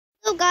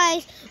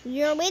guys,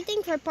 you're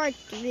waiting for part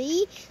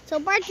 3. So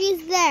part 3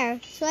 is there.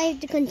 So I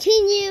have to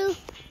continue.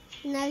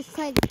 And I was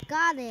like,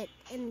 got it.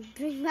 And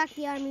bring back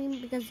the army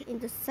because in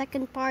the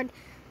second part,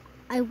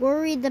 I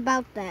worried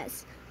about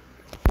this.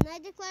 And I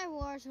declare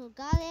war, so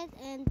got it.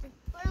 And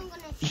where I'm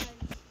gonna start?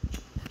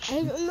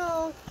 I don't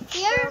know.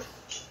 Here?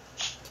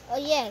 Oh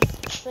yes,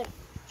 but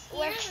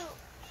where?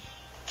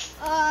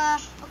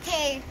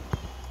 Okay.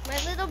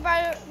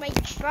 My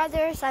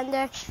brother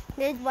Sander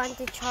did want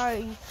to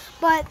charge,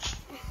 but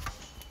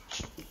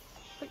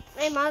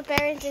my mom's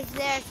parents is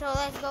there, so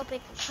let's go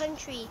pick a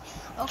country.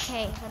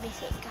 Okay, let me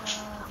see.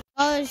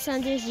 Oh,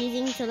 Sander's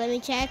using, so let me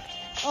check.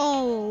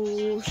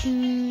 Oh,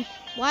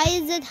 why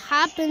is it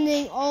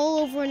happening all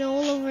over and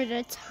all over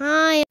the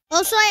time?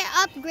 Also,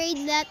 I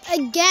upgrade that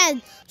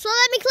again. So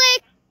let me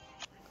click.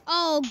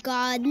 Oh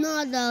God,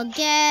 not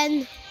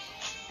again.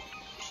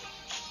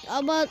 How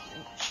about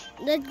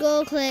let's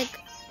go click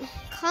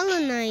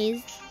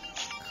colonize,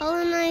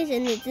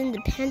 and it's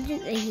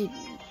independent.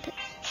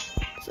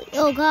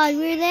 Oh God,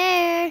 we're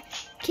there.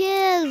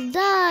 Kill,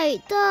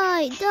 die.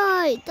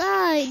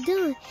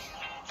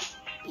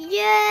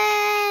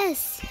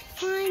 Yes,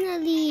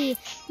 finally,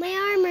 my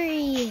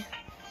armory.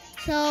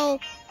 So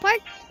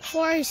part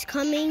 4 is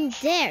coming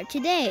there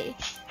today,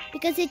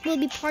 because it will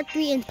be part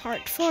 3 and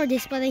part 4.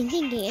 This is what I'm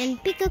thinking.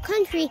 And pick a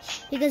country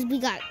because we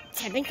got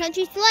 7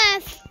 countries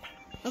left.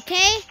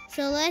 Okay,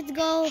 so let's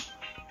go.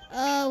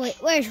 Wait,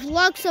 where's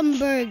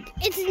Luxembourg?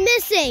 It's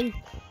missing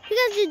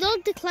because you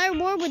don't declare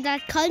war with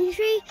that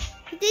country.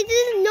 They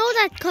didn't know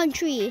that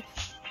country.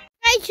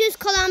 I choose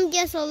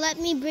Colombia, so let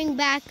me bring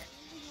back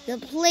the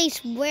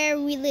place where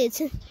we live.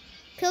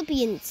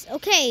 Philippines.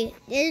 Okay,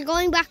 they're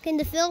going back in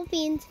the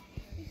Philippines.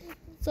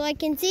 So I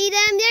can see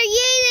them. They're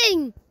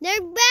eating.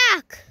 They're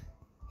back.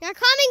 They're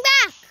coming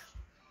back.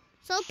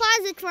 So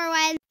pause it for a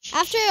while.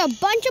 After a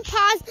bunch of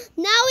pause,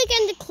 now we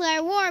can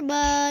declare war.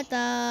 But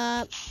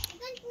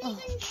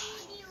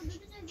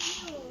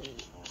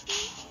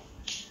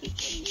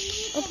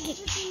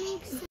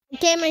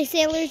okay, my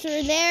sailors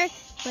are there.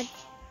 But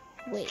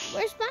wait,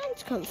 where's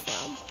Spanish come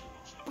from?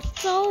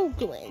 So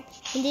good.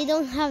 And they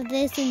don't have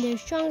this, and they're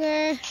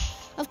stronger.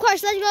 Of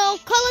course, let's go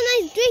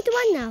colonize 3 to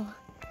 1 now.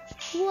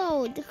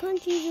 Whoa, the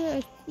countries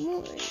are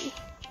moving.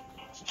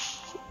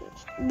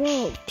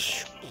 Whoa.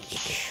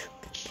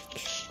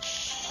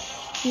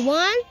 You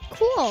won?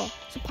 Cool.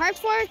 So part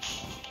 4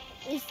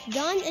 is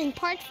done and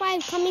part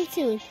 5 coming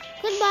soon.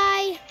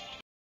 Goodbye.